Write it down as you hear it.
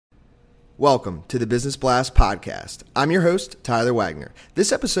Welcome to the Business Blast podcast. I'm your host, Tyler Wagner.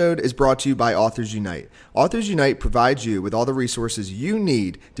 This episode is brought to you by Authors Unite. Authors Unite provides you with all the resources you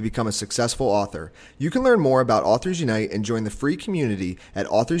need to become a successful author. You can learn more about Authors Unite and join the free community at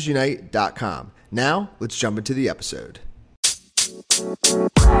authorsunite.com. Now, let's jump into the episode.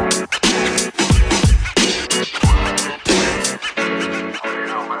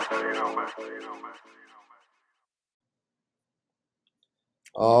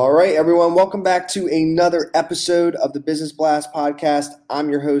 All right, everyone. Welcome back to another episode of the Business Blast podcast. I'm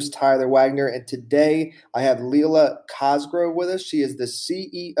your host, Tyler Wagner, and today I have Leela Cosgrove with us. She is the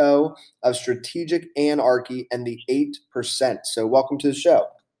CEO of Strategic Anarchy and the 8%. So welcome to the show.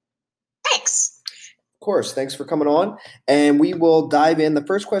 Thanks. Of course. Thanks for coming on. And we will dive in. The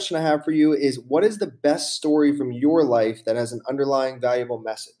first question I have for you is, what is the best story from your life that has an underlying valuable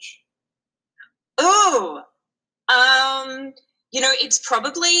message? It's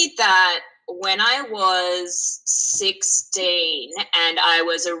probably that when I was 16 and I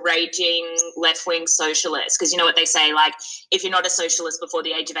was a raging left-wing socialist, because you know what they say, like, if you're not a socialist before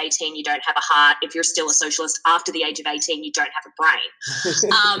the age of 18, you don't have a heart. If you're still a socialist after the age of 18, you don't have a brain.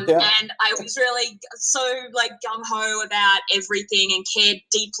 And I was really so like gung-ho about everything and cared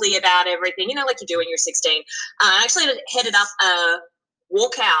deeply about everything, like you do when you're 16. I actually headed up a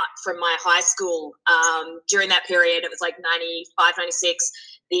walkout from my high school during that period. It was like 95, 96.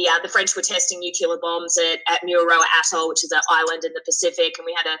 The French were testing nuclear bombs at Mururoa Atoll, which is an island in the Pacific, and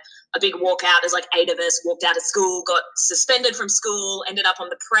we had a big walkout. There's like 8 of us, walked out of school, got suspended from school, ended up on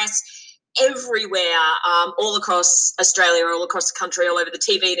the press everywhere, all across Australia, all across the country, all over the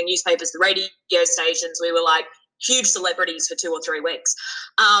TV, the newspapers, the radio stations. We were like huge celebrities for 2 or 3 weeks.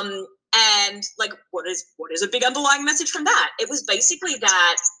 And like, what is a big underlying message from that? It was basically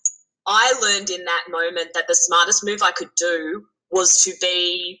that I learned in that moment that the smartest move I could do was to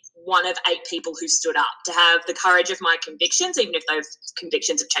be one of 8 people who stood up, to have the courage of my convictions, even if those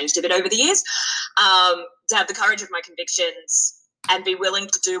convictions have changed a bit over the years, to have the courage of my convictions and be willing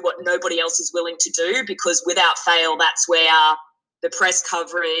to do what nobody else is willing to do, because without fail, that's where the press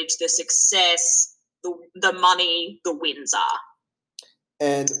coverage, the success, the money, the wins are.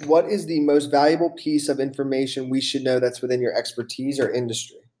 And what is the most valuable piece of information we should know that's within your expertise or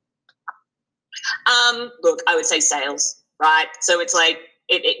industry? Look, I would say sales, right? So it's like,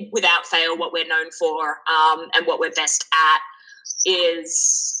 without fail, what we're known for and what we're best at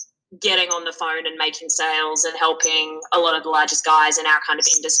is getting on the phone and making sales and helping a lot of the largest guys in our kind of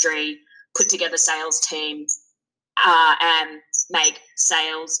industry put together sales team and make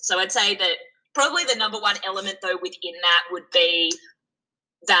sales. So I'd say that probably the number one element, though, within that would be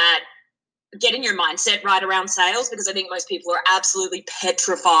that getting your mindset right around sales, because I think most people are absolutely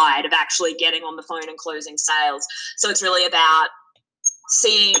petrified of actually getting on the phone and closing sales. So it's really about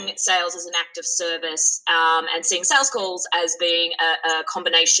seeing sales as an act of service and seeing sales calls as being a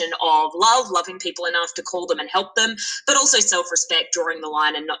combination of loving people enough to call them and help them, but also self-respect, drawing the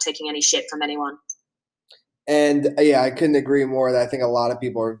line and not taking any shit from anyone. And yeah, I couldn't agree more that I think a lot of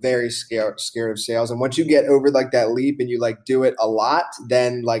people are very scared of sales. And once you get over like that leap and you like do it a lot,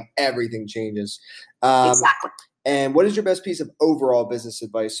 then like everything changes. Exactly. And what is your best piece of overall business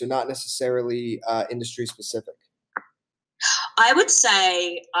advice? So not necessarily industry specific. I would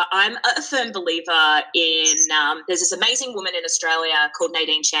say I'm a firm believer in there's this amazing woman in Australia called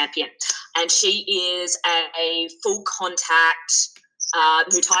Nadine Champion, and she is a full contact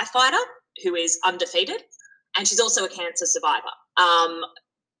Muay Thai fighter who is undefeated. And she's also a cancer survivor.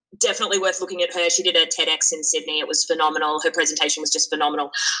 Definitely worth looking at her. She did a TEDx in Sydney. It was phenomenal. Her presentation was just phenomenal.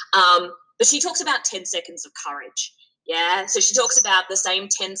 But she talks about 10 seconds of courage. Yeah. So she talks about the same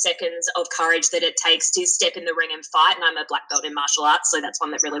 10 seconds of courage that it takes to step in the ring and fight. And I'm a black belt in martial arts, so that's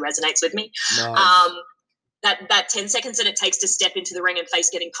one that really resonates with me. Nice. That 10 seconds that it takes to step into the ring and face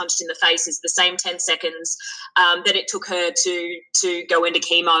getting punched in the face is the same 10 seconds that it took her to go into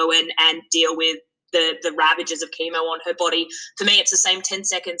chemo and deal with the ravages of chemo on her body. For me, it's the same 10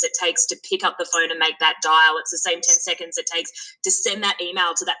 seconds it takes to pick up the phone and make that dial. It's the same 10 seconds it takes to send that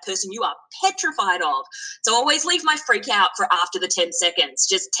email to that person you are petrified of. So always leave my freak out for after the 10 seconds.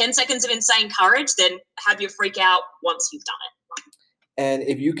 Just 10 seconds of insane courage, then have your freak out once you've done it. And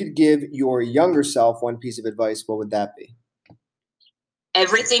if you could give your younger self one piece of advice, what would that be?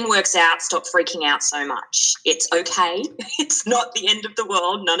 Everything works out. Stop freaking out so much. It's okay. It's not the end of the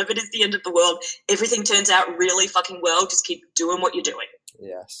world. None of it is the end of the world. Everything turns out really fucking well. Just keep doing what you're doing.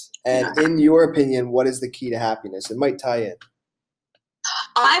 Yes. And in your opinion, what is the key to happiness? It might tie in.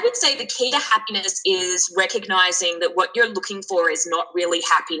 I would say the key to happiness is recognizing that what you're looking for is not really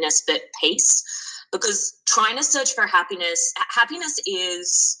happiness, but peace. Because trying to search for happiness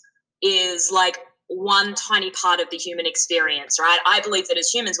is is like one tiny part of the human experience, right? I believe that as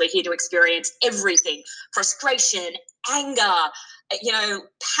humans, we're here to experience everything: frustration, anger,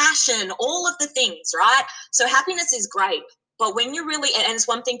 passion, all of the things, right? So happiness is great. But when you're really, and it's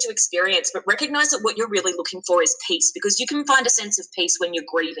one thing to experience, but recognize that what you're really looking for is peace, because you can find a sense of peace when you're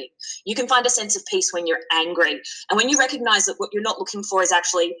grieving. You can find a sense of peace when you're angry. And when you recognize that what you're not looking for is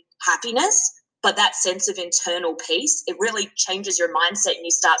actually happiness, but that sense of internal peace, it really changes your mindset and you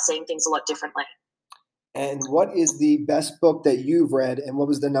start seeing things a lot differently. And what is the best book that you've read, and what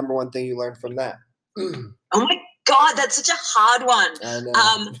was the number one thing you learned from that? Oh my God, that's such a hard one. I know.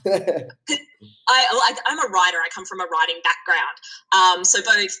 I'm a writer. I come from a writing background. So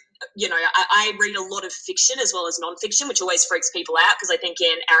both, I read a lot of fiction as well as nonfiction, which always freaks people out because I think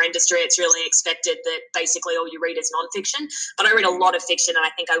in our industry it's really expected that basically all you read is nonfiction. But I read a lot of fiction, and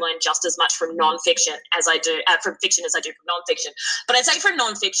I think I learn just as much from nonfiction as I do from fiction as I do from nonfiction. But I'd say from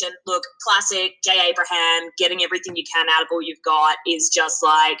nonfiction, look, classic Jay Abraham, Getting Everything You Can Out of All You've Got is just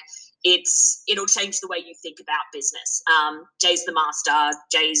like, it'll change the way you think about business. Jay's the master.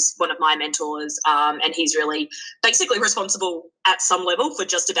 Jay's one of my mentors, and he's really basically responsible at some level for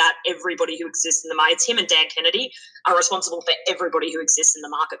just about everybody who exists in the market. It's him and Dan Kennedy are responsible for everybody who exists in the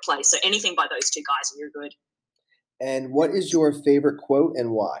marketplace. So anything by those two guys and you're good. And what is your favorite quote and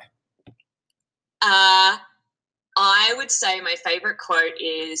why? I would say my favorite quote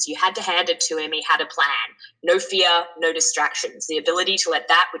is, "You had to hand it to him. He had a plan. No fear, no distractions. The ability to let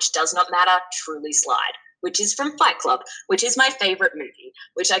that which does not matter truly slide," which is from Fight Club, which is my favorite movie,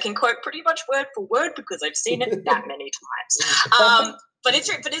 which I can quote pretty much word for word because I've seen it that many times. But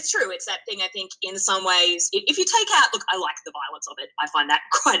it's true. It's that thing, I think, in some ways, if you take out, look, I like the violence of it. I find that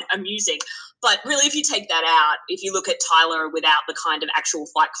quite amusing. But really, if you take that out, if you look at Tyler without the kind of actual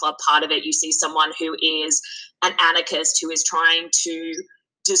Fight Club part of it, you see someone who is an anarchist who is trying to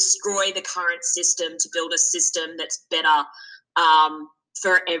destroy the current system to build a system that's better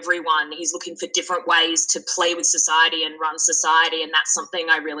for everyone. He's looking for different ways to play with society and run society, and that's something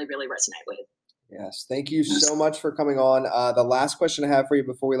I really, really resonate with. Yes. Thank you so much for coming on. The last question I have for you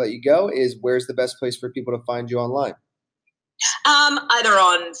before we let you go is, where's the best place for people to find you online? Either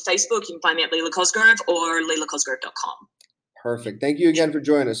on Facebook, you can find me at Leela Cosgrove, or leelacosgrove.com. Perfect. Thank you again for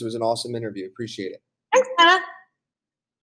joining us. It was an awesome interview. Appreciate it. Thanks, Anna.